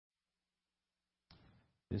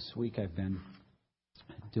This week I've been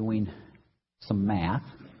doing some math.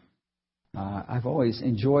 I've always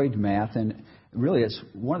enjoyed math, and really it's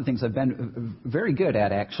one of the things I've been very good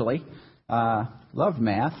at, actually. Loved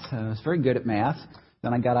math. I was very good at math.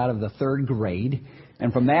 Then I got out of the third grade,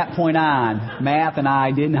 and from that point on, math and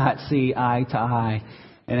I did not see eye to eye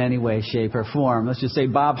in any way, shape, or form. Let's just say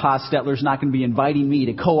Bob Hostetler's not going to be inviting me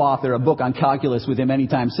to co-author a book on calculus with him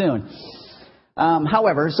anytime soon.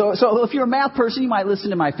 However, so if you're a math person, you might listen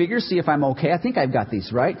to my figures, see if I'm okay. I think I've got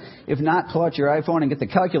these right. If not, pull out your iPhone and get the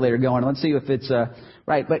calculator going. Let's see if it's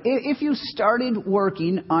right. But if you started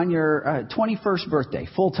working on your 21st birthday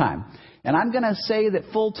full-time, and I'm going to say that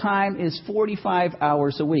full-time is 45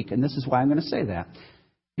 hours a week, and this is why I'm going to say that.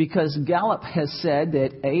 Because Gallup has said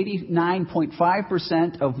that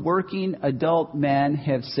 89.5% of working adult men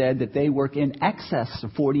have said that they work in excess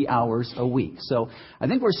of 40 hours a week. So I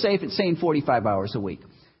think we're safe at saying 45 hours a week.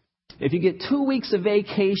 If you get 2 weeks of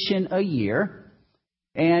vacation a year,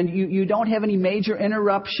 and you don't have any major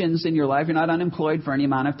interruptions in your life, you're not unemployed for any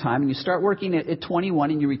amount of time, and you start working at 21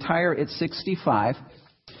 and you retire at 65,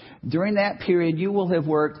 during that period you will have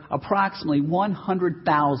worked approximately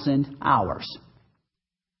 100,000 hours.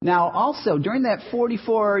 Now, also, during that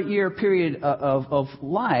 44-year period of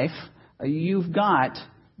life, you've got,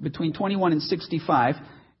 between 21 and 65,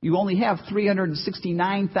 you only have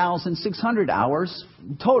 369,600 hours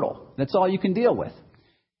total. That's all you can deal with.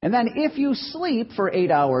 And then if you sleep for 8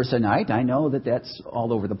 hours a night, I know that that's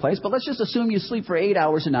all over the place, but let's just assume you sleep for 8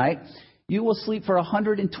 hours a night, you will sleep for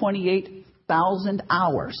 128,000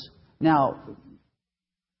 hours. Now,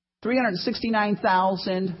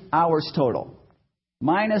 369,000 hours total.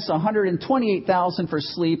 Minus 128,000 for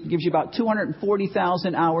sleep gives you about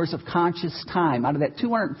 240,000 hours of conscious time. Out of that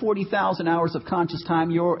 240,000 hours of conscious time,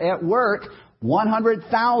 you're at work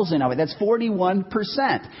 100,000 of it. That's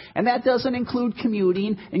 41%. And that doesn't include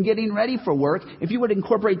commuting and getting ready for work. If you would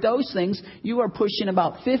incorporate those things, you are pushing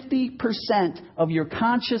about 50% of your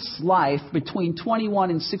conscious life between 21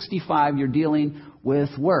 and 65. You're dealing with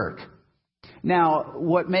work. Now,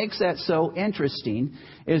 what makes that so interesting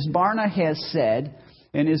is Barna has said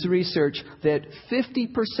in his research that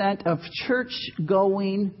 50% of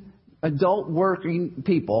church-going, adult working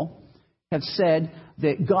people have said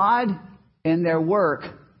that God and their work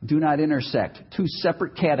do not intersect. Two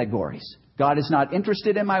separate categories. God is not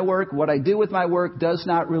interested in my work. What I do with my work does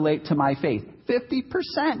not relate to my faith.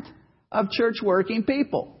 50% of church-working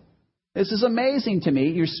people. This is amazing to me.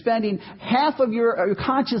 You're spending half of your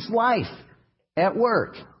conscious life at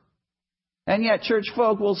work. And yet church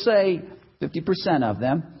folk will say, 50% of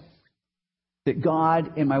them, that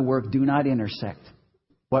God and my work do not intersect.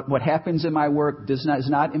 What happens in my work is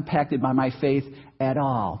not impacted by my faith at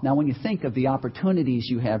all. Now, when you think of the opportunities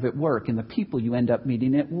you have at work and the people you end up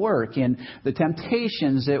meeting at work and the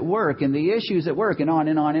temptations at work and the issues at work and on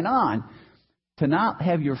and on and on, to not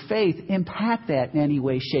have your faith impact that in any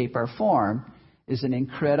way, shape, or form is an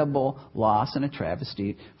incredible loss and a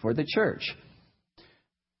travesty for the church.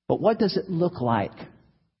 But what does it look like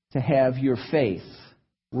to have your faith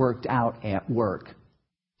worked out at work?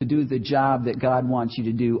 To do the job that God wants you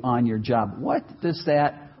to do on your job. What does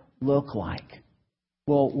that look like?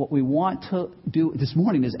 Well, what we want to do this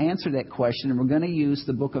morning is answer that question, and we're going to use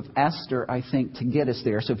the book of Esther, I think, to get us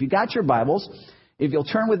there. So if you got your Bibles, if you'll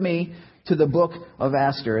turn with me to the book of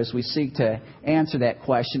Esther as we seek to answer that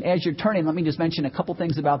question. As you're turning, let me just mention a couple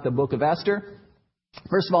things about the book of Esther.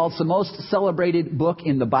 First of all, it's the most celebrated book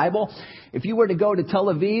in the Bible. If you were to go to Tel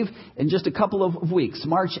Aviv in just a couple of weeks,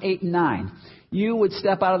 March 8 and 9, you would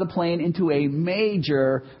step out of the plane into a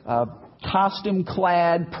major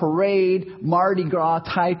costume-clad parade, Mardi Gras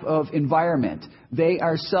type of environment. They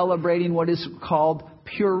are celebrating what is called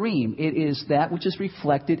Purim. It is that which is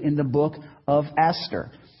reflected in the book of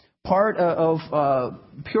Esther. Part of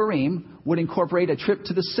Purim would incorporate a trip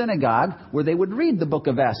to the synagogue where they would read the book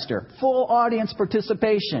of Esther. Full audience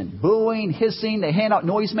participation, booing, hissing, they hand out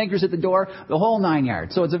noisemakers at the door, the whole 9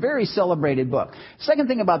 yards. So it's a very celebrated book. Second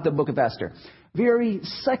thing about the book of Esther, very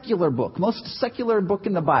secular book, most secular book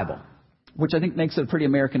in the Bible, which I think makes it a pretty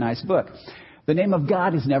Americanized book. The name of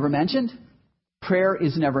God is never mentioned. Prayer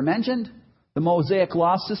is never mentioned. The Mosaic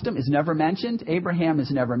law system is never mentioned. Abraham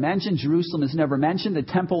is never mentioned. Jerusalem is never mentioned. The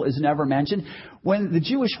temple is never mentioned. When the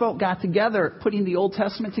Jewish folk got together, putting the Old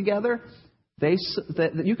Testament together,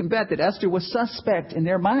 you can bet that Esther was suspect in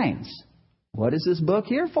their minds. What is this book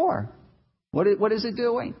here for? What is it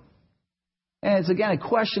doing? And it's, again, a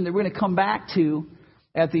question that we're going to come back to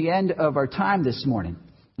at the end of our time this morning.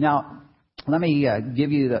 Now, let me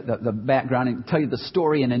give you the background and tell you the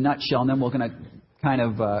story in a nutshell, and then we're going to kind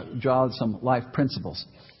of draw some life principles.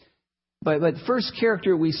 But the first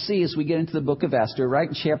character we see as we get into the book of Esther, right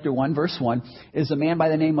in chapter 1, verse 1, is a man by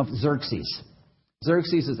the name of Xerxes.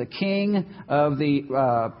 Xerxes is the king of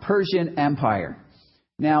the Persian Empire.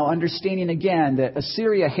 Now, understanding again that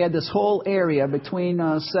Assyria had this whole area between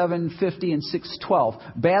 750 and 612.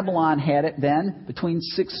 Babylon had it then between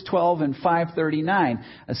 612 and 539.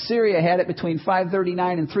 Assyria had it between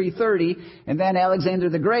 539 and 330. And then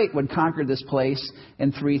Alexander the Great would conquer this place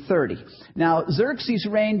in 330. Now, Xerxes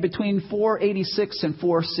reigned between 486 and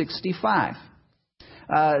 465.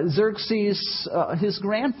 Xerxes, his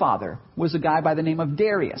grandfather, was a guy by the name of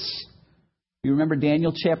Darius. You remember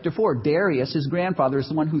Daniel chapter 4. Darius, his grandfather, is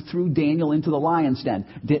the one who threw Daniel into the lion's den.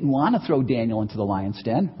 Didn't want to throw Daniel into the lion's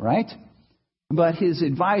den, right? But his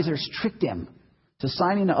advisors tricked him to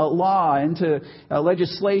signing a law into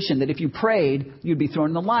legislation that if you prayed, you'd be thrown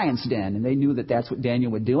in the lion's den. And they knew that that's what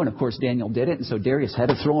Daniel would do. And of course, Daniel did it. And so Darius had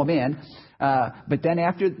to throw him in. But then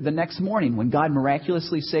after the next morning, when God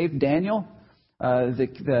miraculously saved Daniel,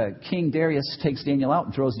 the king Darius takes Daniel out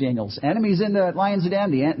and throws Daniel's enemies in the lion's den.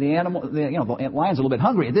 The lions are a little bit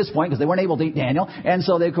hungry at this point because they weren't able to eat Daniel, and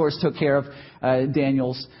so they of course took care of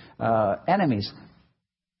Daniel's enemies.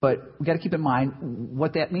 But we've got to keep in mind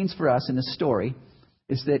what that means for us in this story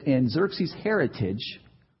is that in Xerxes' heritage,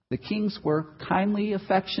 the kings were kindly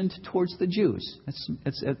affectioned towards the Jews.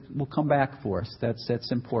 It will come back for us.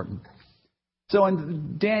 That's important. So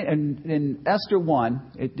in Esther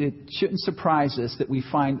 1, it shouldn't surprise us that we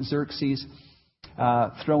find Xerxes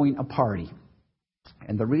throwing a party.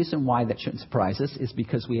 And the reason why that shouldn't surprise us is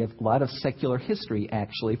because we have a lot of secular history,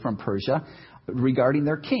 actually, from Persia regarding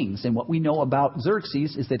their kings. And what we know about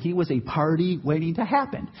Xerxes is that he was a party waiting to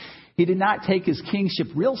happen. He did not take his kingship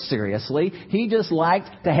real seriously. He just liked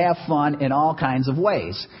to have fun in all kinds of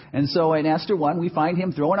ways. And so in Esther 1, we find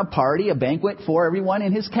him throwing a party, a banquet for everyone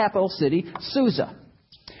in his capital city, Susa.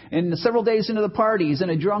 And several days into the party, he's in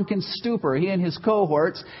a drunken stupor, he and his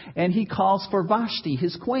cohorts, and he calls for Vashti,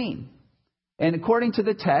 his queen. And according to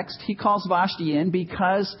the text, he calls Vashti in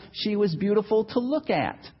because she was beautiful to look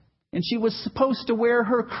at. And she was supposed to wear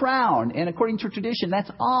her crown. And according to tradition, that's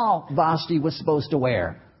all Vashti was supposed to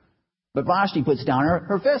wear. But Vashti puts down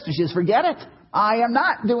her fist and she says, forget it. I am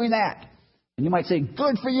not doing that. And you might say,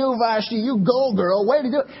 good for you, Vashti. You go, girl. Way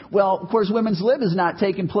to do it. Well, of course, women's lib has not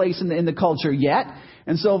taken place in the culture yet.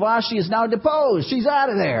 And so Vashti is now deposed. She's out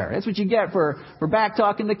of there. That's what you get for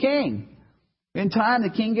back-talking the king. In time, the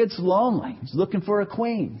king gets lonely. He's looking for a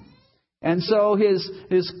queen. And so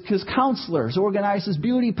his counselors organize this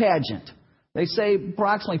beauty pageant. They say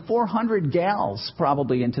approximately 400 gals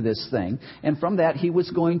probably into this thing. And from that, he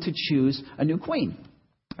was going to choose a new queen.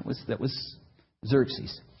 That was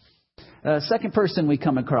Xerxes. Second person we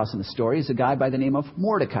come across in the story is a guy by the name of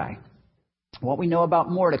Mordecai. What we know about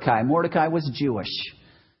Mordecai was Jewish.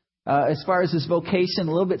 As far as his vocation,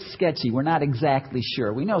 a little bit sketchy. We're not exactly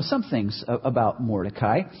sure. We know some things about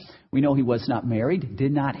Mordecai. We know he was not married,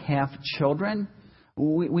 did not have children.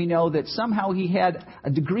 We know that somehow he had a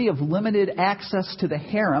degree of limited access to the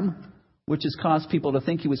harem, which has caused people to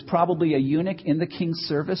think he was probably a eunuch in the king's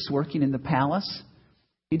service working in the palace.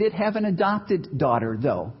 He did have an adopted daughter,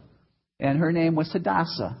 though, and her name was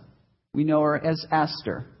Hadassah. We know her as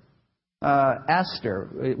Esther.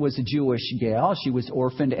 Esther was a Jewish gal. She was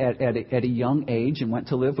orphaned at a young age and went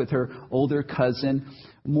to live with her older cousin,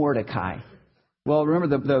 Mordecai. Well,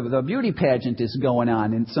 remember, the beauty pageant is going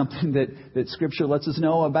on, and something that Scripture lets us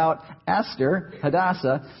know about Esther,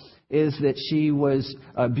 Hadassah, is that she was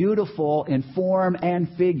beautiful in form and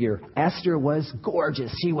figure. Esther was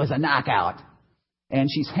gorgeous. She was a knockout. And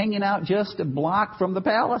she's hanging out just a block from the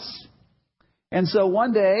palace. And so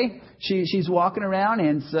one day, she's walking around,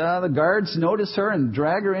 and the guards notice her and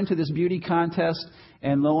drag her into this beauty contest.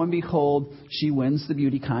 And lo and behold, she wins the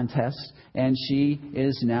beauty contest, and she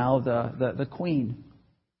is now the queen.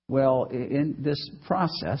 Well, in this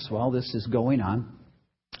process, while this is going on,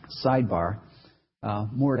 sidebar,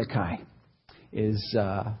 Mordecai is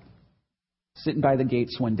sitting by the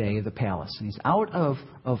gates one day of the palace. And he's out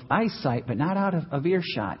of eyesight, but not out of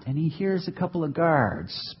earshot. And he hears a couple of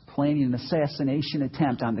guards planning an assassination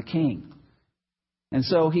attempt on the king. And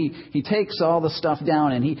so he takes all the stuff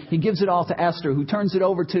down and he gives it all to Esther, who turns it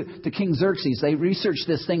over to King Xerxes. They research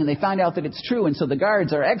this thing and they find out that it's true. And so the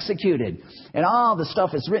guards are executed. And all the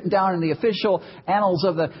stuff is written down in the official annals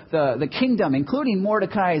of the kingdom, including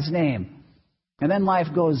Mordecai's name. And then life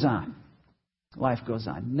goes on. Life goes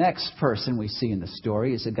on. Next person we see in the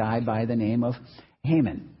story is a guy by the name of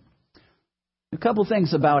Haman. A couple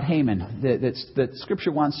things about Haman that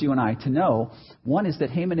Scripture wants you and I to know. One is that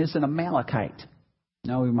Haman is an Amalekite.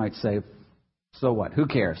 Now we might say, so what? Who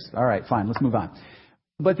cares? All right, fine, let's move on.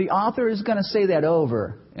 But the author is going to say that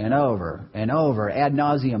over and over and over, ad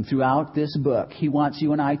nauseum, throughout this book. He wants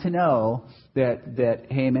you and I to know that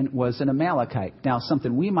Haman was an Amalekite. Now,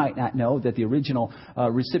 something we might not know that the original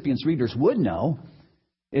recipients, readers would know,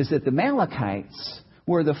 is that the Amalekites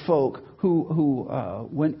were the folk who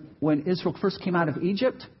when Israel first came out of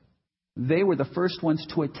Egypt, they were the first ones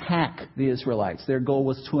to attack the Israelites. Their goal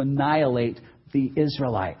was to annihilate the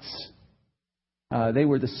Israelites. They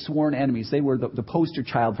were the sworn enemies. They were the poster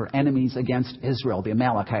child for enemies against Israel, the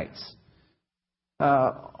Amalekites.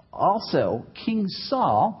 Also, King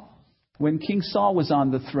Saul, when King Saul was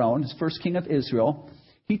on the throne, as first king of Israel,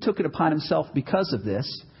 he took it upon himself because of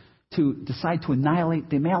this to decide to annihilate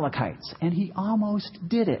the Amalekites. And he almost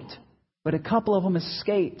did it. But a couple of them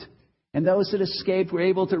escaped. And those that escaped were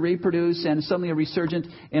able to reproduce and suddenly a resurgent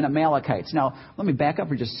in Amalekites. Now, let me back up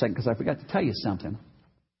for just a second because I forgot to tell you something.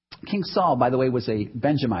 King Saul, by the way, was a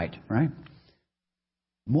Benjamite, right?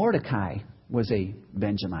 Mordecai was a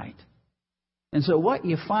Benjamite. And so what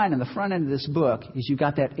you find on the front end of this book is you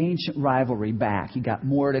got that ancient rivalry back. You got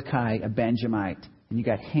Mordecai, a Benjamite, and you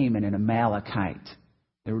got Haman, an Amalekite.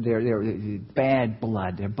 They're bad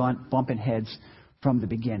blood. They're bumping heads from the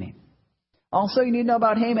beginning. Also, you need to know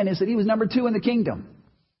about Haman is that he was number 2 in the kingdom.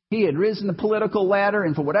 He had risen the political ladder,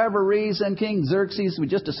 and for whatever reason, King Xerxes would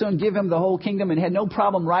just as soon give him the whole kingdom and had no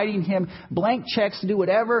problem writing him blank checks to do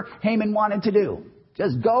whatever Haman wanted to do.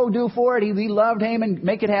 Just go do for it. He loved Haman.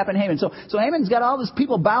 Make it happen, Haman. So Haman's got all these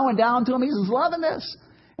people bowing down to him. He's loving this.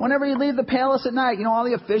 Whenever you leave the palace at night, all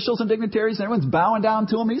the officials and dignitaries, everyone's bowing down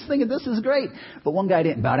to him. He's thinking this is great. But one guy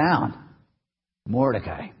didn't bow down.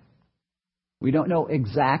 Mordecai. We don't know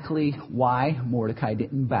exactly why Mordecai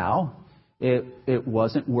didn't bow. It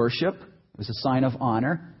wasn't worship. It was a sign of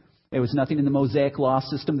honor. There was nothing in the Mosaic law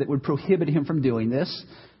system that would prohibit him from doing this.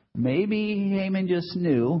 Maybe Haman just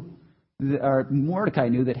knew, or Mordecai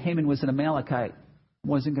knew, that Haman was an Amalekite.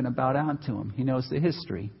 Wasn't going to bow down to him. He knows the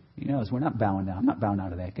history. He knows we're not bowing down. I'm not bowing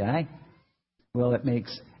down to that guy. Well, it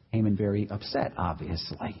makes Haman very upset,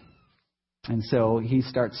 obviously. And so he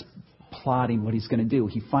starts plotting what he's going to do.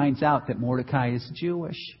 He finds out that Mordecai is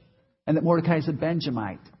Jewish and that Mordecai is a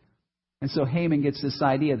Benjamite. And so Haman gets this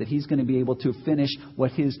idea that he's going to be able to finish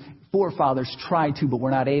what his forefathers tried to, but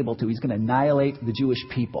were not able to. He's going to annihilate the Jewish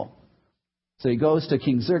people. So he goes to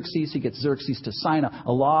King Xerxes. He gets Xerxes to sign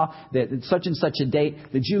a law that at such and such a date,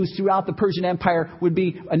 the Jews throughout the Persian Empire would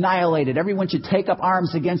be annihilated. Everyone should take up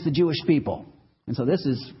arms against the Jewish people. And so this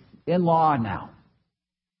is in law now.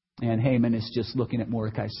 And Haman is just looking at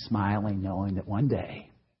Mordecai, smiling, knowing that one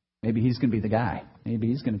day, maybe he's going to be the guy. Maybe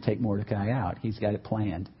he's going to take Mordecai out. He's got it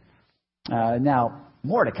planned. Now,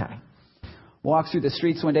 Mordecai walks through the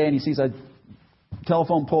streets one day and he sees a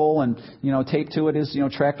telephone pole and, taped to it is,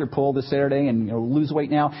 tractor pull this Saturday and, lose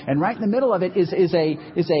weight now. And right in the middle of it is a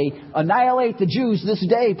annihilate the Jews this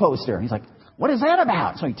day poster. He's like, what is that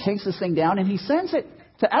about? So he takes this thing down and he sends it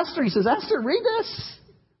to Esther. He says, Esther, read this.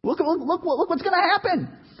 Look what's going to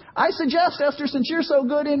happen. I suggest, Esther, since you're so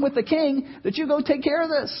good in with the king, that you go take care of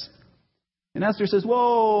this. And Esther says,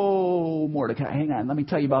 whoa, Mordecai, hang on. Let me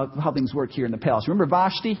tell you about how things work here in the palace. Remember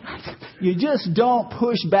Vashti? You just don't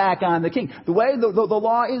push back on the king. The way the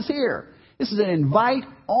law is here. This is an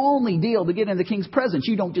invite-only deal to get into the king's presence.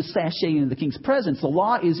 You don't just sashay into the king's presence. The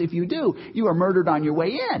law is if you do, you are murdered on your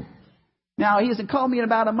way in. Now, he hasn't called me in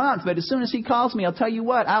about a month, but as soon as he calls me, I'll tell you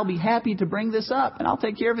what, I'll be happy to bring this up, and I'll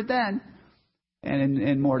take care of it then.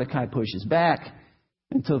 And Mordecai pushes back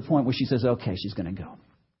until the point where she says, okay, she's going to go.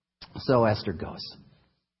 So Esther goes.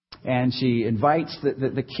 And she invites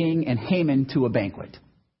the king and Haman to a banquet.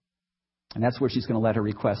 And that's where she's going to let her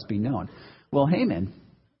request be known. Well, Haman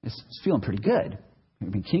is feeling pretty good.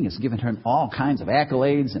 The king has given him all kinds of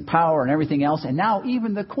accolades and power and everything else. And now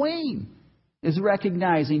even the queen is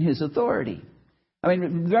recognizing his authority. I mean,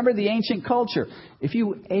 remember the ancient culture. If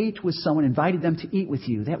you ate with someone, invited them to eat with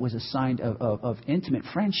you, that was a sign of intimate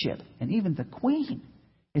friendship. And even the queen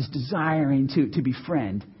is desiring to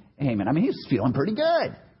befriend Haman. I mean, he's feeling pretty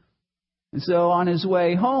good. And so on his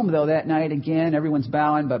way home, though, that night, again, everyone's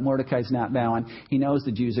bowing, but Mordecai's not bowing. He knows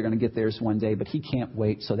the Jews are going to get theirs one day, but he can't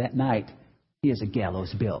wait. So that night, he has a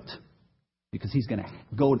gallows built because he's going to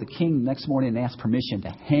go to the king the next morning and ask permission to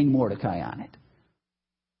hang Mordecai on it.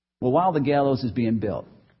 Well, while the gallows is being built,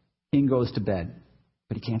 king goes to bed,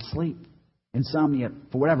 but he can't sleep. Insomnia,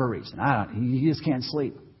 for whatever reason. He just can't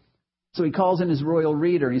sleep. So he calls in his royal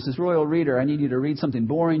reader, and he says, Royal reader, I need you to read something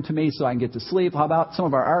boring to me so I can get to sleep. How about some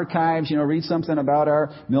of our archives? Read something about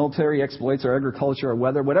our military exploits, our agriculture, our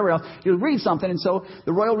weather, whatever else. Read something. And so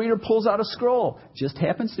the royal reader pulls out a scroll. Just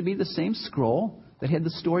happens to be the same scroll that had the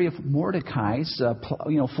story of Mordecai's,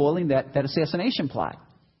 foiling that assassination plot.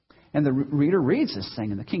 And the reader reads this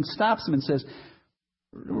thing, and the king stops him and says,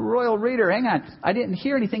 "Royal reader, hang on. I didn't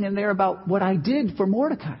hear anything in there about what I did for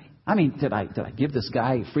Mordecai. I mean, did I give this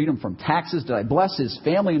guy freedom from taxes? Did I bless his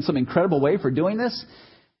family in some incredible way for doing this?"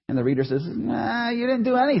 And the reader says, "Nah, you didn't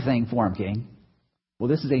do anything for him, king." Well,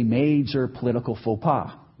 this is a major political faux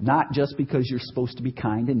pas. Not just because you're supposed to be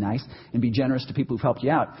kind and nice and be generous to people who've helped you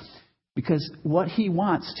out. Because what he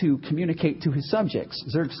wants to communicate to his subjects,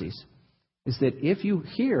 Xerxes, is that if you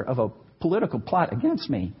hear of a political plot against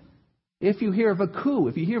me, if you hear of a coup,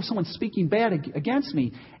 if you hear of someone speaking bad against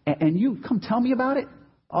me, and you come tell me about it,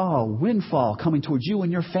 oh, windfall coming towards you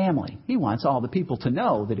and your family. He wants all the people to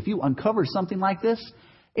know that if you uncover something like this,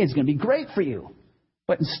 it's going to be great for you.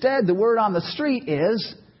 But instead, the word on the street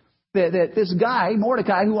is that this guy,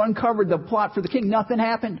 Mordecai, who uncovered the plot for the king, nothing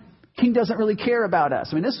happened. King doesn't really care about us.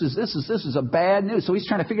 I mean, this is a bad news. So he's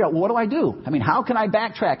trying to figure out, well, what do I do? I mean, how can I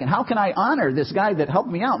backtrack? And how can I honor this guy that helped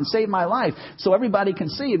me out and saved my life so everybody can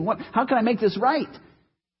see? And how can I make this right?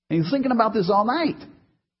 And he's thinking about this all night.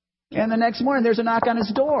 And the next morning, there's a knock on his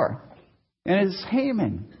door. And it's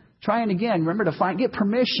Haman trying again, remember, to get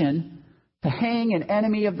permission to hang an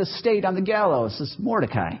enemy of the state on the gallows. This is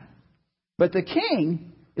Mordecai. But the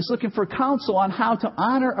king is looking for counsel on how to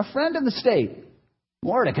honor a friend of the state,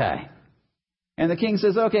 Mordecai. And the king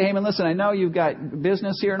says, "Okay, Haman, listen, I know you've got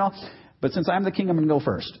business here and all, but since I'm the king, I'm going to go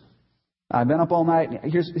first. I've been up all night.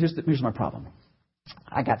 Here's my problem.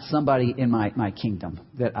 I got somebody in my kingdom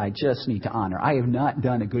that I just need to honor. I have not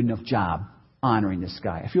done a good enough job honoring this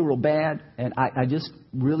guy. I feel real bad, and I just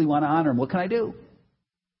really want to honor him. What can I do?"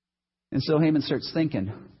 And so Haman starts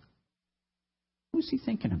thinking, who's he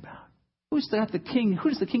thinking about? Who's the king? Who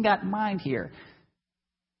does the king got in mind here?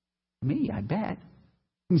 Me, I bet.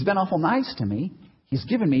 He's been awful nice to me. He's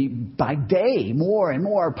given me by day more and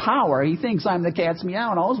more power. He thinks I'm the cat's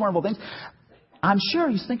meow and all those wonderful things. I'm sure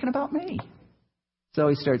he's thinking about me. So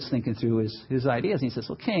he starts thinking through his ideas. And he says,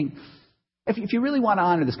 "Well, king, if you really want to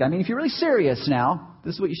honor this guy, I mean, if you're really serious now,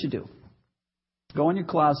 this is what you should do. Go in your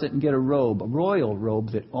closet and get a robe, a royal robe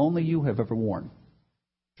that only you have ever worn.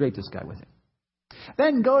 Drape this guy with it.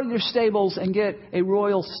 Then go to your stables and get a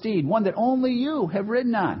royal steed, one that only you have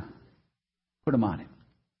ridden on. Put him on it.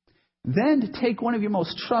 Then take one of your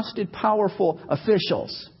most trusted, powerful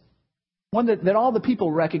officials, one that all the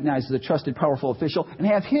people recognize as a trusted, powerful official, and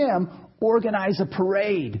have him organize a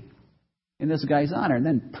parade in this guy's honor, and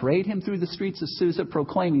then parade him through the streets of Susa,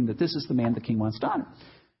 proclaiming that this is the man the king wants to honor."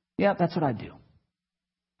 Yeah, that's what I'd do.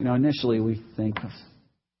 You know, initially we think, kind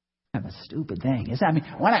of a stupid thing. I mean,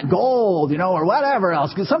 why not gold, or whatever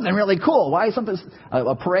else? Something really cool. Why something,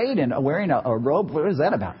 a parade and wearing a robe? What is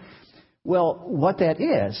that about? Well, what that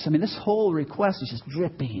is, I mean, this whole request is just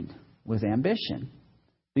dripping with ambition.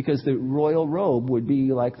 Because the royal robe would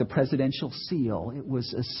be like the presidential seal. It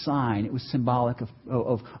was a sign. It was symbolic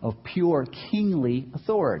of pure kingly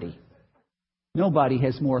authority. Nobody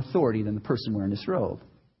has more authority than the person wearing this robe.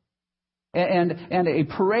 And a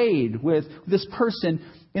parade with this person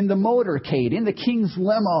in the motorcade, in the king's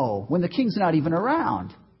limo, when the king's not even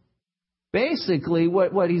around. Basically,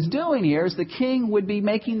 what he's doing here is the king would be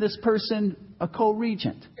making this person a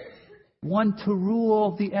co-regent. One to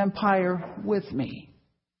rule the empire with me.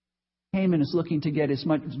 Haman is looking to get as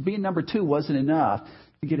much, being number 2 wasn't enough,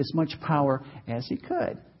 to get as much power as he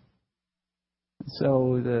could.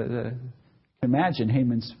 So imagine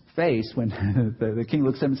Haman's face when the king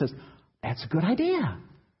looks at him and says, "That's a good idea.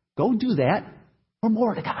 Go do that for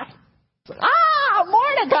Mordecai." It's like,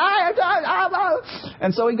 Mordecai!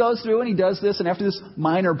 And so he goes through and he does this, and after this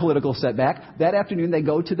minor political setback, that afternoon they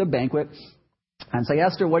go to the banquet and say,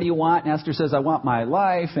 "Esther, what do you want?" And Esther says, "I want my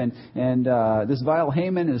life, and this vile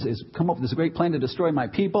Haman has come up with this great plan to destroy my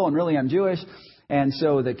people, and really I'm Jewish." And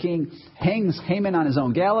so the king hangs Haman on his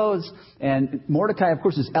own gallows, and Mordecai, of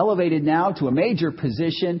course, is elevated now to a major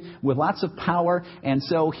position with lots of power, and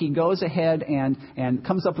so he goes ahead and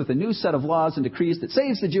comes up with a new set of laws and decrees that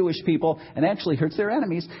saves the Jewish people and actually hurts their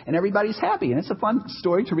enemies, and everybody's happy. And it's a fun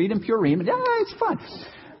story to read in Purim, and it's fun.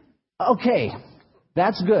 Okay,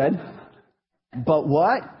 that's good. But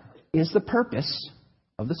what is the purpose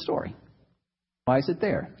of the story? Why is it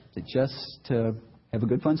there? Is it just to have a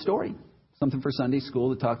good, fun story? Something for Sunday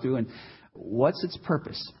school to talk through? And what's its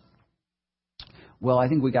purpose? Well, I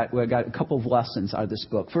think we got a couple of lessons out of this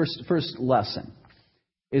book. First lesson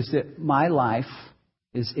is that my life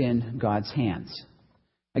is in God's hands.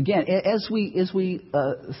 Again, as we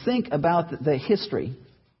think about the history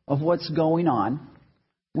of what's going on,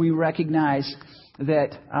 we recognize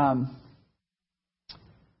that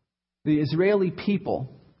the Israeli people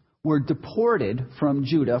were deported from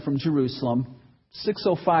Judah, from Jerusalem,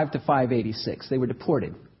 605 to 586. They were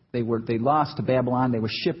deported. They lost to Babylon. They were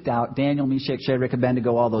shipped out. Daniel, Meshach, Shadrach,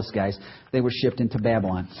 Abednego, all those guys, they were shipped into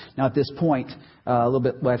Babylon. Now at this point, just a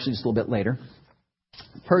little bit later,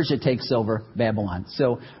 Persia takes over Babylon.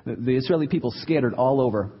 So the Israeli people scattered all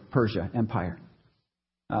over Persia Empire.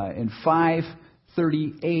 In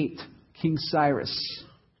 538, King Cyrus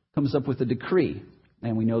comes up with a decree.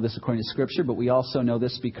 And we know this according to Scripture, but we also know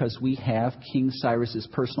this because we have King Cyrus's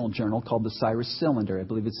personal journal called the Cyrus Cylinder. I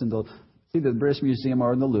believe it's in either the British Museum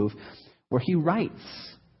or in the Louvre, where he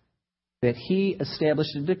writes that he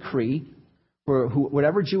established a decree for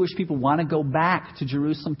whatever Jewish people want to go back to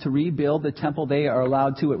Jerusalem to rebuild the temple, they are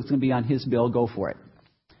allowed to. It was going to be on his bill. Go for it.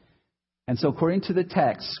 And so according to the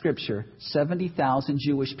text, Scripture, 70,000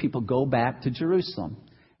 Jewish people go back to Jerusalem.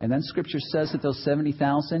 And then Scripture says that those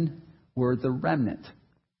 70,000 were the remnant.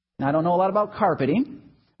 Now, I don't know a lot about carpeting,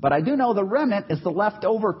 but I do know the remnant is the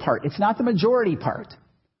leftover part. It's not the majority part.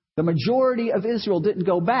 The majority of Israel didn't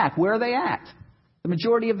go back. Where are they at? The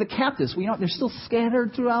majority of the captives, they're still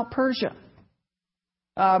scattered throughout Persia.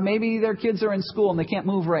 Maybe their kids are in school and they can't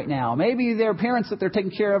move right now. Maybe their parents that they're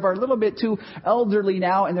taking care of are a little bit too elderly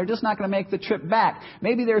now and they're just not going to make the trip back.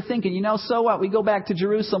 Maybe they're thinking, so what? We go back to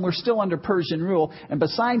Jerusalem. We're still under Persian rule. And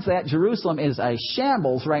besides that, Jerusalem is a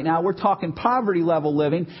shambles right now. We're talking poverty level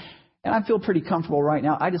living. And I feel pretty comfortable right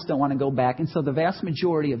now. I just don't want to go back. And so the vast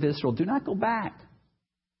majority of Israel do not go back.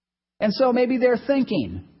 And so maybe they're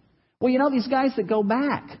thinking, well, these guys that go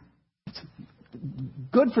back, it's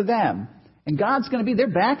good for them. And God's going to they're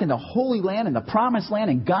back in the Holy Land, in the Promised Land,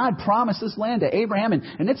 and God promised this land to Abraham,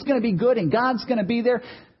 and it's going to be good, and God's going to be there.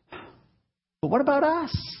 But what about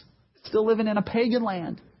us? Still living in a pagan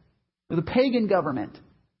land, with a pagan government,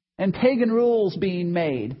 and pagan rules being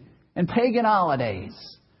made, and pagan holidays.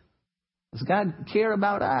 Does God care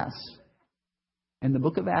about us? And the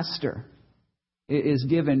book of Esther is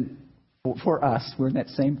given for us, we're in that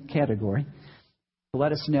same category, to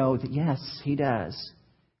let us know that yes, He does.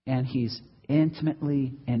 And He's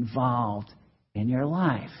intimately involved in your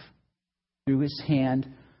life through His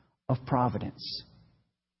hand of providence.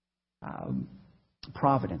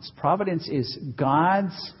 Providence. Providence is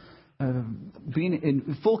God's being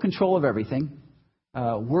in full control of everything,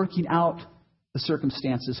 working out the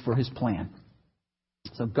circumstances for His plan.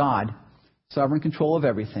 So God, sovereign control of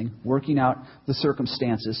everything, working out the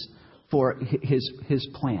circumstances for His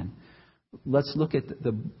plan. Let's look at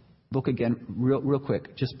the book again real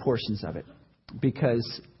quick, just portions of it,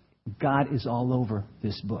 because God is all over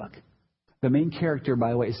this book. The main character,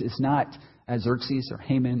 by the way, is not Xerxes or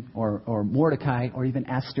Haman or Mordecai or even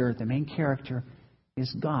Esther. The main character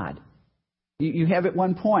is God. You have at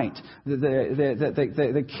one point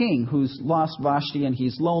the king who's lost Vashti and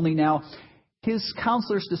he's lonely now. His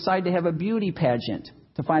counselors decide to have a beauty pageant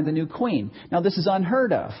to find the new queen. Now, this is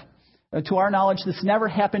unheard of. To our knowledge, this never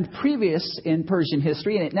happened previous in Persian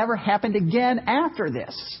history, and it never happened again after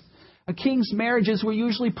this. A king's marriages were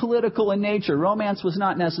usually political in nature. Romance was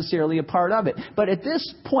not necessarily a part of it. But at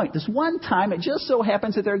this point, this one time, it just so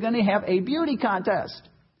happens that they're going to have a beauty contest.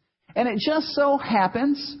 And it just so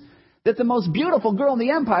happens that the most beautiful girl in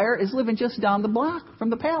the empire is living just down the block from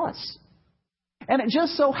the palace. And it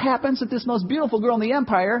just so happens that this most beautiful girl in the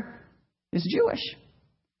empire is Jewish.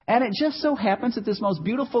 And it just so happens that this most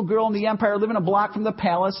beautiful girl in the empire living a block from the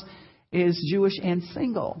palace is Jewish and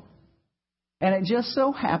single. And it just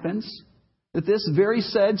so happens that this very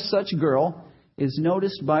such girl is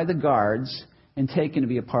noticed by the guards and taken to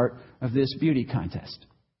be a part of this beauty contest.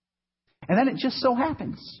 And then it just so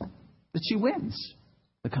happens that she wins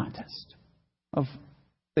the contest.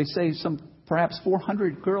 They say perhaps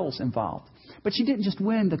 400 girls involved. But she didn't just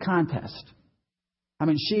win the contest.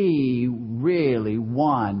 She really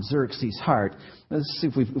won Xerxes' heart. Let's see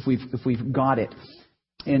if we've got it.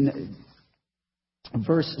 In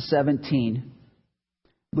verse 17,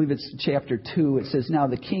 I believe it's chapter 2, it says, "Now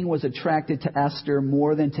the king was attracted to Esther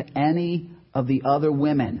more than to any of the other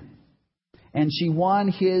women. And she won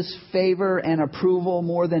his favor and approval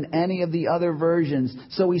more than any of the other virgins.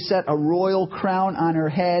 So he set a royal crown on her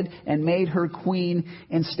head and made her queen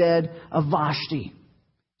instead of Vashti."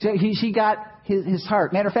 She got his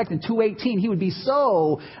heart. Matter of fact, in 2:18, he would be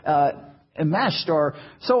so enmeshed or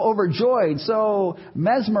so overjoyed, so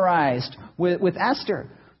mesmerized with Esther,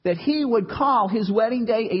 that he would call his wedding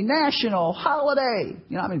day a national holiday.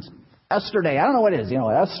 Esther Day. I don't know what it is.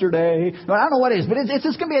 Esther Day. I don't know what it is, but it's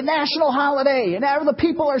just going to be a national holiday. And all the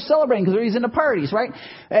people are celebrating because they're using the parties, right?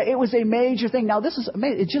 It was a major thing. Now, this is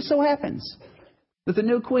amazing. It just so happens that the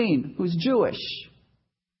new queen, who's Jewish,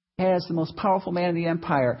 has the most powerful man in the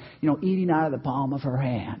empire, eating out of the palm of her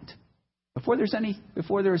hand before there's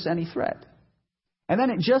any threat. And then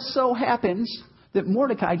it just so happens that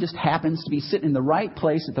Mordecai just happens to be sitting in the right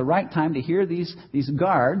place at the right time to hear these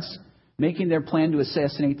guards making their plan to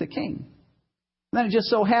assassinate the king. And then it just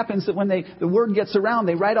so happens that when the word gets around,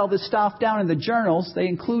 they write all this stuff down in the journals. They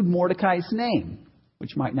include Mordecai's name,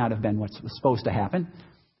 which might not have been what was supposed to happen.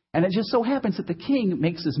 And it just so happens that the king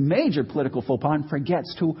makes this major political faux pas and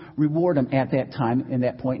forgets to reward him at that time, in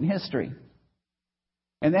that point in history.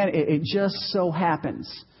 And then it just so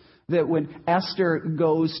happens that when Esther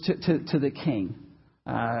goes to the king,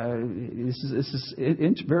 this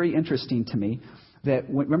is very interesting to me, that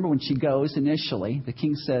remember when she goes initially, the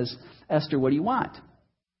king says, Esther, what do you want?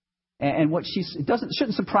 And what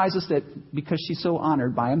shouldn't surprise us that because she's so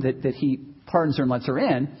honored by him that he pardons her and lets her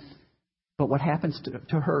in. But what happens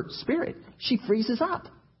to her spirit? She freezes up.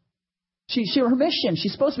 Her mission,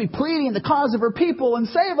 she's supposed to be pleading the cause of her people and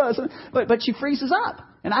save us. But she freezes up.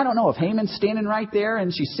 And I don't know if Haman's standing right there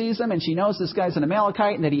and she sees him and she knows this guy's an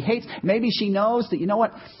Amalekite and that he hates. Maybe she knows that, you know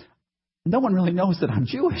what? No one really knows that I'm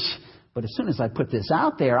Jewish. But as soon as I put this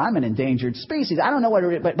out there, I'm an endangered species. I don't know what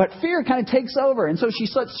it is, but fear kind of takes over. And so she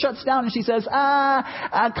shuts down and she says,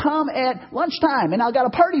 come at lunchtime and I've got a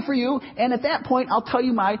party for you. And at that point, I'll tell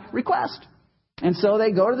you my request. And so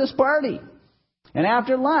they go to this party. And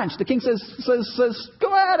after lunch, the king says,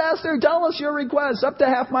 go ahead, Esther, tell us your request. Up to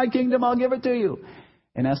half my kingdom, I'll give it to you.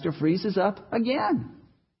 And Esther freezes up again.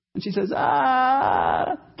 And she says,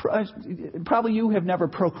 probably you have never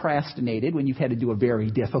procrastinated when you've had to do a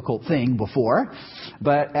very difficult thing before.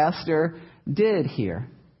 But Esther did here.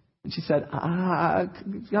 And she said, how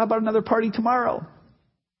about another party tomorrow?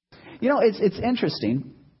 You know, it's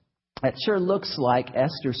interesting. It sure looks like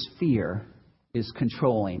Esther's fear is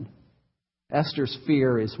controlling. Esther's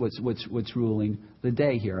fear is what's ruling the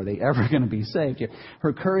day here. Are they ever going to be saved here?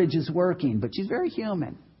 Her courage is working, but she's very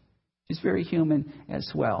human. She's very human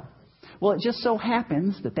as well. Well, it just so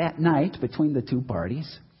happens that night between the two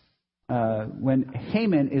parties, when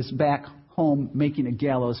Haman is back home making a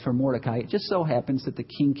gallows for Mordecai, it just so happens that the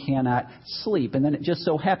king cannot sleep. And then it just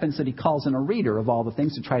so happens that he calls in a reader of all the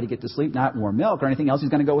things to try to get to sleep, not warm milk or anything else. He's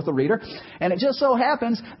going to go with the reader. And it just so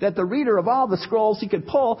happens that the reader of all the scrolls he could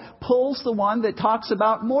pulls the one that talks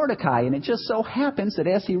about Mordecai. And it just so happens that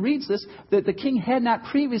as he reads this, that the king had not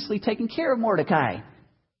previously taken care of Mordecai.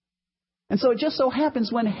 And so it just so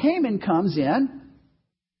happens when Haman comes in,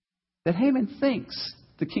 that Haman thinks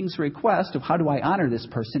the king's request of how do I honor this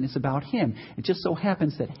person is about him. It just so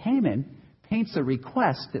happens that Haman paints a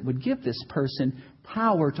request that would give this person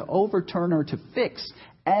power to overturn or to fix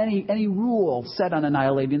any rule set on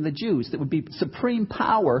annihilating the Jews. That would be supreme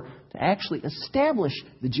power to actually establish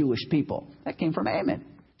the Jewish people. That came from Haman.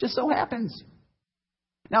 Just so happens.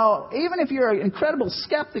 Now, even if you're an incredible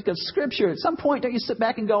skeptic of Scripture, at some point don't you sit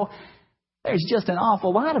back and go, there's just an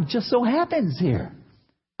awful lot of just so happens here.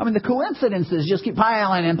 I mean, the coincidences just keep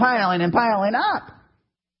piling and piling and piling up.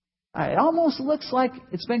 It almost looks like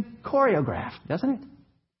it's been choreographed, doesn't it?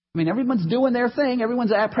 I mean, everyone's doing their thing.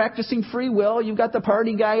 Everyone's practicing free will. You've got the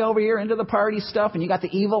party guy over here into the party stuff, and you got the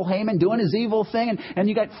evil Haman doing his evil thing, and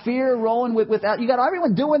you got fear rolling without. You got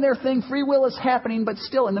everyone doing their thing. Free will is happening, but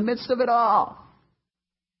still, in the midst of it all,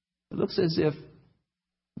 it looks as if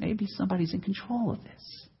maybe somebody's in control of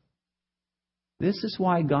this. This is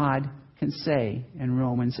why God can say in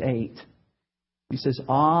Romans 8, he says,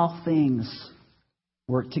 all things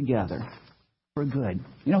work together for good.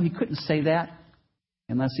 You know, he couldn't say that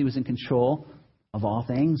unless he was in control of all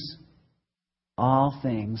things. All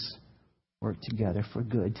things work together for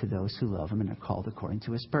good to those who love him and are called according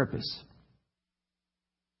to his purpose.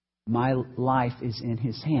 My life is in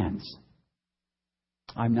his hands.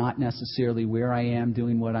 I'm not necessarily where I am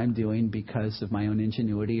doing what I'm doing because of my own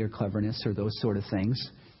ingenuity or cleverness or those sort of things,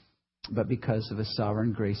 but because of a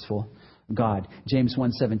sovereign, graceful God. James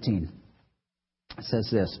 1:17 says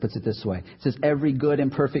this, puts it this way. It says, every good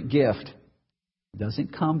and perfect gift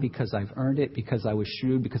doesn't come because I've earned it, because I was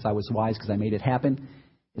shrewd, because I was wise, because I made it happen.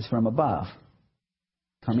 It's from above,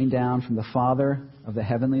 coming down from the Father of the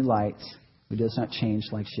heavenly lights, who does not change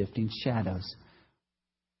like shifting shadows.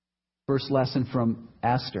 First lesson from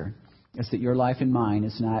Esther is that your life and mine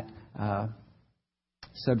is not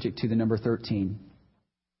subject to the number 13.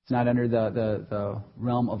 It's not under the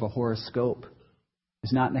realm of a horoscope.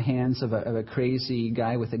 It's not in the hands of a crazy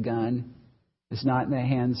guy with a gun. It's not in the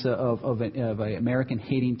hands of an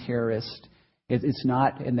American-hating terrorist. It's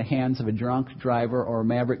not in the hands of a drunk driver or a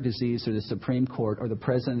maverick disease or the Supreme Court or the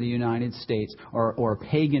President of the United States or a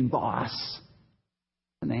pagan boss.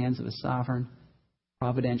 It's in the hands of a sovereign,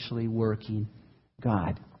 providentially working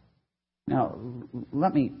God. Now,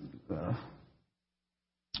 let me...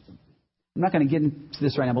 I'm not going to get into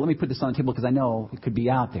this right now, but let me put this on the table because I know it could be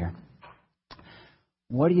out there.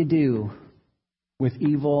 What do you do with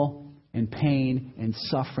evil and pain and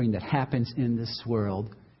suffering that happens in this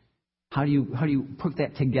world? How do you put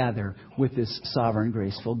that together with this sovereign,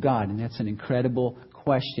 graceful God? And that's an incredible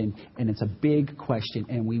question, and it's a big question,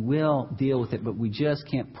 and we will deal with it, but we just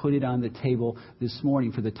can't put it on the table this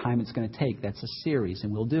morning for the time it's going to take. That's a series,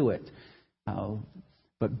 and we'll do it.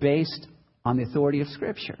 But based on the authority of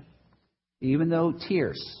Scripture, even though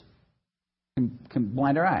tears can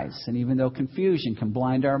blind our eyes, and even though confusion can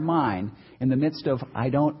blind our mind, in the midst of, I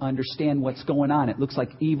don't understand what's going on. It looks like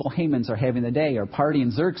evil Hamans are having the day, or party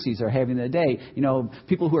and Xerxes are having the day.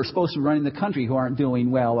 People who are supposed to be running the country who aren't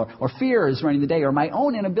doing well, or fear is running the day, or my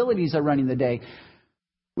own inabilities are running the day.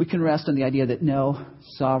 We can rest on the idea that no,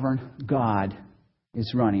 sovereign God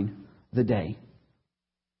is running the day.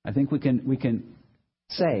 I think we can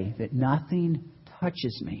say that nothing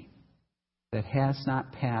touches me that has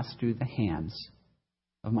not passed through the hands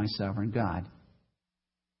of my sovereign God.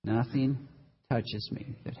 Nothing touches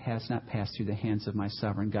me that has not passed through the hands of my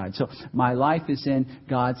sovereign God. So my life is in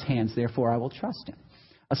God's hands, therefore I will trust Him.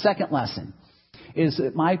 A second lesson is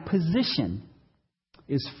that my position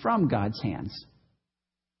is from God's hands.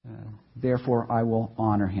 Therefore I will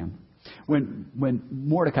honor Him. When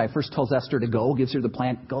Mordecai first tells Esther to go, gives her the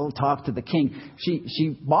plan, go talk to the king,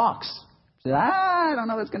 she balks. She says, I don't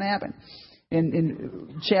know what's going to happen.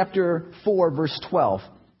 In chapter 4, verse 12,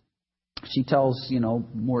 she tells,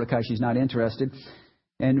 Mordecai she's not interested.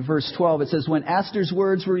 And verse 12, it says, when Esther's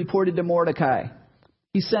words were reported to Mordecai,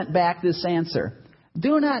 he sent back this answer.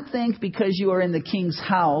 Do not think because you are in the king's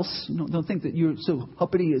house, don't think that you're so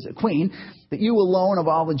uppity as a queen, that you alone of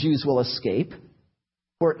all the Jews will escape.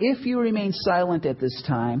 For if you remain silent at this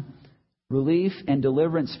time, relief and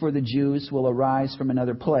deliverance for the Jews will arise from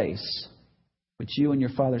another place. But you and your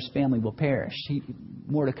father's family will perish.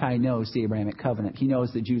 Mordecai knows the Abrahamic covenant. He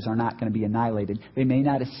knows the Jews are not going to be annihilated. They may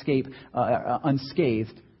not escape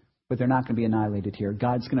unscathed, but they're not going to be annihilated here.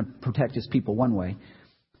 God's going to protect His people one way.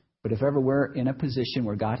 But if ever we're in a position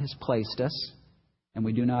where God has placed us and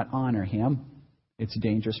we do not honor Him, it's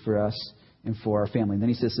dangerous for us and for our family. And then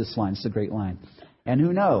he says this line. It's a great line. And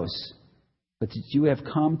who knows, but that you have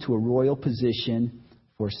come to a royal position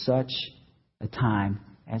for such a time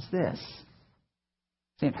as this.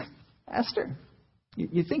 Saying, Esther,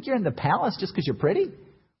 you think you're in the palace just because you're pretty?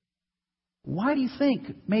 Why do you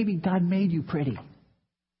think maybe God made you pretty?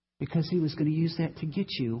 Because He was going to use that to get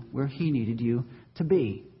you where He needed you to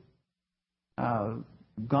be.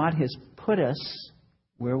 God has put us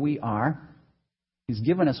where we are. He's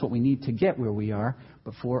given us what we need to get where we are,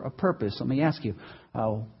 but for a purpose. Let me ask you.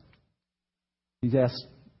 He's asked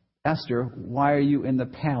Esther, why are you in the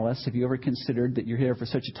palace? Have you ever considered that you're here for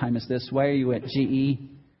such a time as this? Why are you at GE?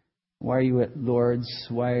 Why are you at Lourdes?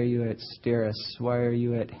 Why are you at Steris? Why are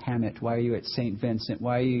you at Hammett? Why are you at St. Vincent?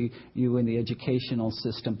 Why are you in the educational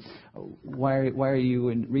system? Why are you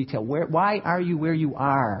in retail? Why are you where you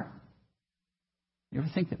are? You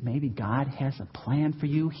ever think that maybe God has a plan for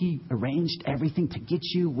you? He arranged everything to get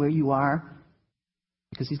you where you are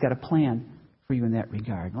because He's got a plan for you in that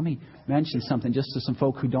regard. Let me mention something just to some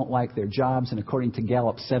folk who don't like their jobs, and according to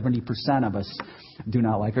Gallup, 70% of us do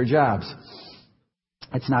not like our jobs.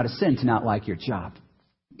 It's not a sin to not like your job,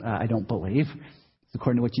 I don't believe. It's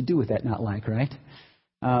according to what you do with that not like, right?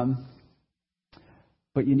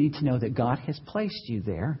 But you need to know that God has placed you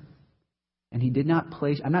there. And He did not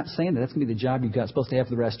place... I'm not saying that that's going to be the job you're supposed to have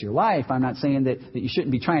for the rest of your life. I'm not saying that you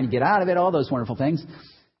shouldn't be trying to get out of it, all those wonderful things.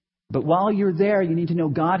 But while you're there, you need to know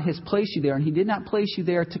God has placed you there. And He did not place you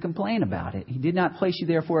there to complain about it. He did not place you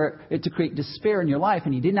there for it to create despair in your life.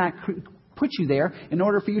 And He did not put you there in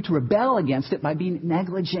order for you to rebel against it by being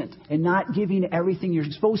negligent and not giving everything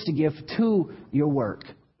you're supposed to give to your work.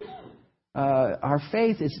 Our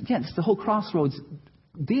faith is, again, it's the whole Crossroads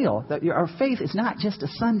deal. That our faith is not just a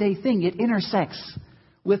Sunday thing. It intersects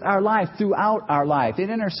with our life throughout our life.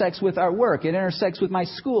 It intersects with our work. It intersects with my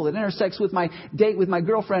school. It intersects with my date with my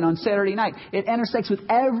girlfriend on Saturday night. It intersects with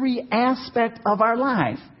every aspect of our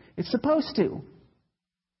life. It's supposed to.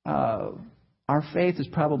 Our faith is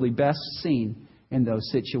probably best seen in those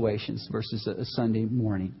situations versus a Sunday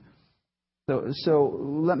morning. So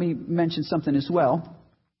let me mention something as well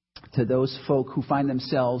to those folk who find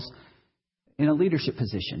themselves in a leadership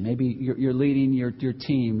position. Maybe you're leading your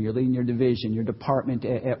team, you're leading your division, your department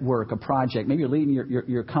at work, a project. Maybe you're leading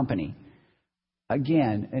your company.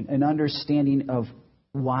 Again, an understanding of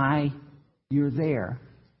why you're there.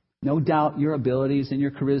 No doubt your abilities and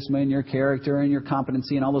your charisma and your character and your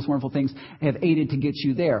competency and all those wonderful things have aided to get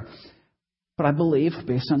you there. But I believe,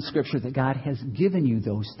 based on Scripture, that God has given you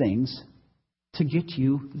those things to get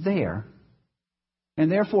you there.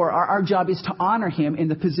 And therefore, our job is to honor him in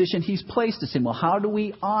the position he's placed us in. Well, how do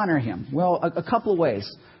we honor him? Well, a couple of ways.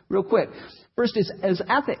 Real quick. First is as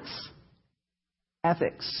ethics.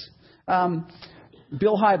 Ethics.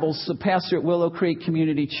 Bill Hybels, the pastor at Willow Creek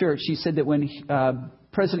Community Church, he said that when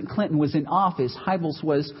President Clinton was in office, Hybels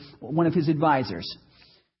was one of his advisors.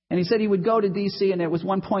 And he said he would go to D.C., and at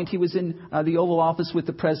one point he was in the Oval Office with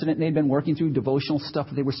the president, and they'd been working through devotional stuff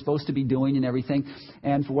that they were supposed to be doing and everything.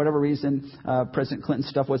 And for whatever reason, President Clinton's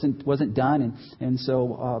stuff wasn't done. And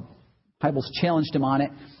so Hybels challenged him on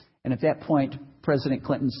it. And at that point, President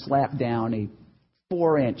Clinton slapped down a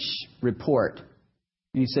 4-inch report.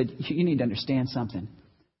 And he said, you need to understand something.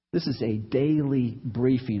 This is a daily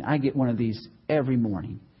briefing. I get one of these every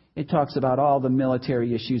morning. It talks about all the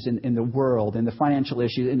military issues in the world and the financial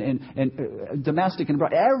issues and domestic and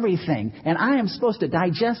abroad, everything. And I am supposed to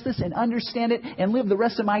digest this and understand it and live the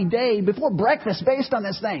rest of my day before breakfast based on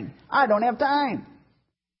this thing. I don't have time.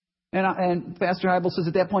 And Pastor Hybels says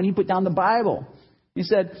at that point he put down the Bible. He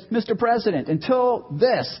said, Mr. President, until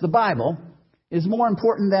this, the Bible, is more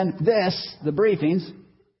important than this, the briefings,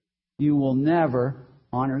 you will never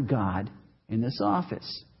honor God in this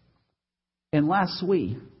office. Unless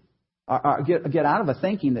we get out of a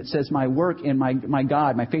thinking that says my work and my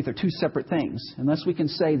God, my faith are two separate things. Unless we can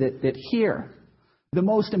say that here, the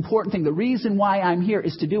most important thing, the reason why I'm here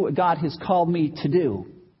is to do what God has called me to do.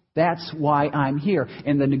 That's why I'm here.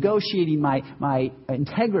 And the negotiating my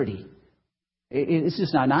integrity, it's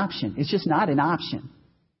just not an option. It's just not an option.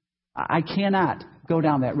 I cannot go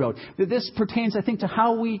down that road. This pertains, I think, to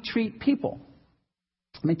how we treat people.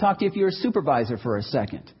 Let me talk to you if you're a supervisor for a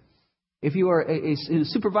second. If you are in a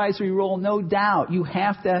supervisory role, no doubt you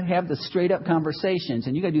have to have the straight-up conversations,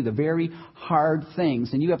 and you got to do the very hard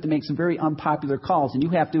things, and you have to make some very unpopular calls, and you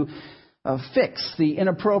have to fix the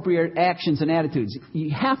inappropriate actions and attitudes.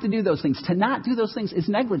 You have to do those things. To not do those things is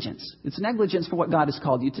negligence. It's negligence for what God has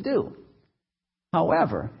called you to do.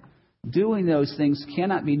 However, doing those things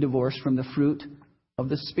cannot be divorced from the fruit of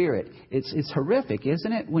the Spirit. It's horrific,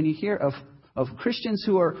 isn't it, when you hear of Christians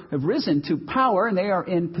who have risen to power and they are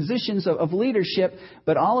in positions of leadership,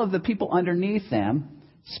 but all of the people underneath them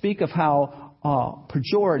speak of how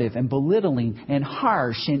pejorative and belittling and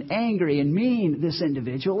harsh and angry and mean this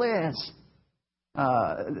individual is.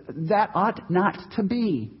 That ought not to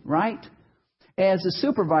be, right? As a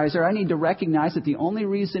supervisor, I need to recognize that the only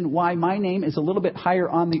reason why my name is a little bit higher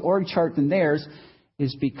on the org chart than theirs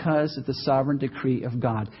is because of the sovereign decree of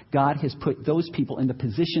God. God has put those people in the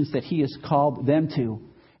positions that He has called them to.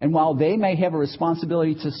 And while they may have a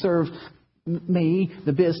responsibility to serve me,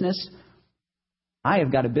 the business, I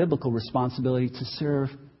have got a biblical responsibility to serve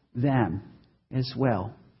them as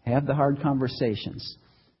well. Have the hard conversations.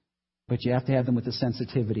 But you have to have them with the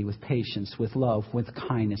sensitivity, with patience, with love, with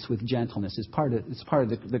kindness, with gentleness. It's part of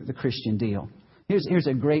the Christian deal. Here's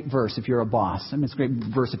a great verse if you're a boss. I mean, it's a great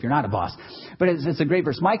verse if you're not a boss. But it's a great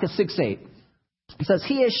verse. Micah 6:8. It says,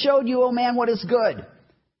 He has showed you, O man, what is good.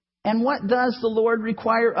 And what does the Lord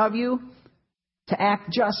require of you? To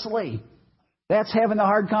act justly. That's having the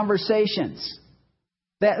hard conversations.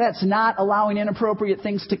 That's not allowing inappropriate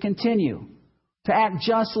things to continue. To act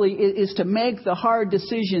justly is to make the hard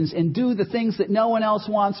decisions and do the things that no one else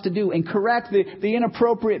wants to do and correct the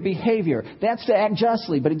inappropriate behavior. That's to act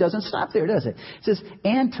justly, but it doesn't stop there, does it? It says,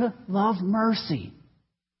 and to love mercy.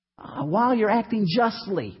 While you're acting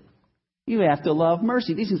justly, you have to love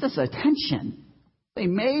mercy. This is a tension, a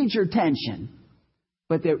major tension.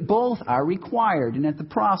 But they both are required. And at the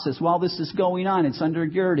process, while this is going on, it's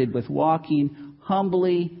undergirded with walking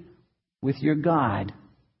humbly with your God.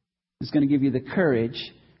 Who's going to give you the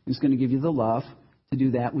courage, who's going to give you the love to do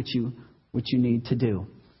that which you need to do.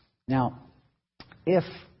 Now, if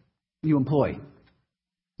you employ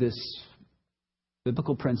this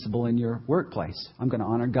biblical principle in your workplace, I'm going to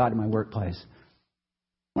honor God in my workplace,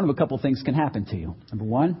 one of a couple things can happen to you. Number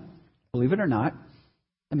one, believe it or not,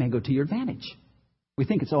 it may go to your advantage. We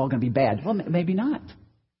think it's all going to be bad. Well, maybe not.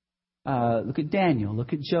 Look at Daniel.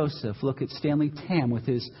 Look at Joseph. Look at Stanley Tam with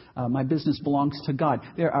his My Business Belongs to God.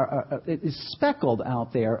 It is speckled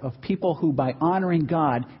out there of people who, by honoring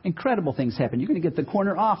God, incredible things happen. You're going to get the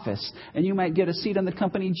corner office, and you might get a seat on the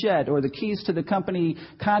company jet or the keys to the company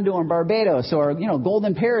condo in Barbados or,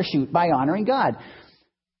 golden parachute by honoring God.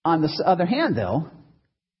 On the other hand, though,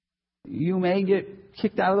 you may get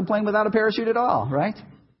kicked out of the plane without a parachute at all, right?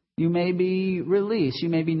 You may be released. You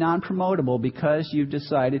may be non-promotable because you've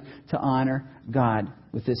decided to honor God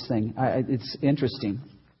with this thing. It's interesting.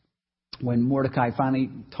 When Mordecai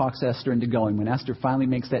finally talks Esther into going, when Esther finally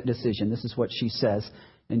makes that decision, this is what she says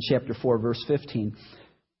in chapter 4, verse 15.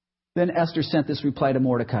 Then Esther sent this reply to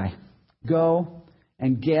Mordecai. Go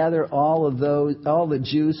and gather all the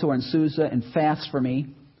Jews who are in Susa and fast for me.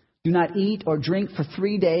 Do not eat or drink for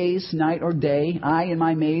 3 days, night or day. I and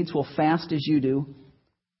my maids will fast as you do.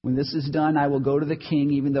 When this is done, I will go to the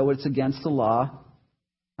king, even though it's against the law.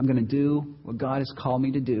 I'm going to do what God has called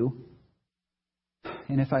me to do.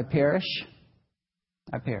 And if I perish,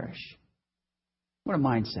 I perish. What a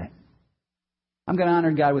mindset. I'm going to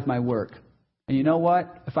honor God with my work. And you know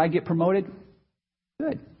what? If I get promoted,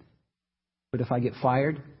 good. But if I get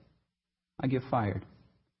fired, I get fired.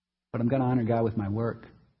 But I'm going to honor God with my work.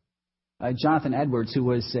 Jonathan Edwards, who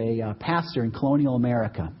was a pastor in colonial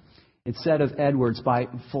America, it's said of Edwards by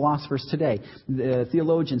philosophers today,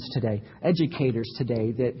 theologians today, educators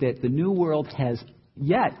today, that the New World has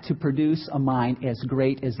yet to produce a mind as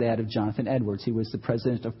great as that of Jonathan Edwards. He was the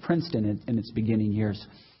president of Princeton in its beginning years.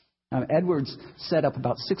 Edwards set up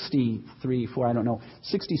about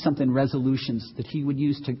 60-something resolutions that he would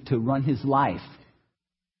use to run his life.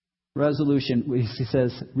 Resolution, he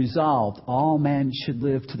says, resolved, all men should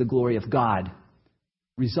live to the glory of God.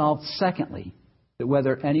 Resolved, secondly, that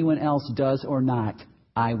whether anyone else does or not,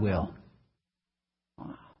 I will.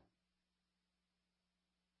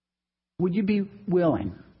 Would you be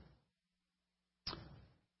willing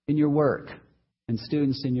in your work, and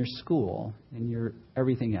students in your school, and your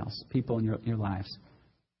everything else, people in your lives,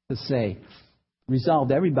 to say,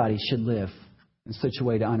 resolved, everybody should live in such a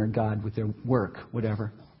way to honor God with their work,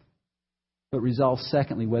 whatever. But resolve,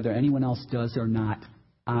 secondly, whether anyone else does or not,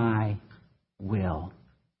 I will.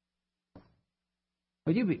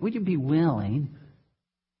 Would you be willing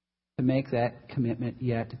to make that commitment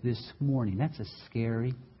yet this morning? That's a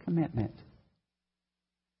scary commitment.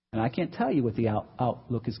 And I can't tell you what the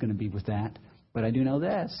outlook is going to be with that, but I do know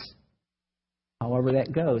this. However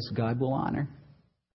that goes, God will honor.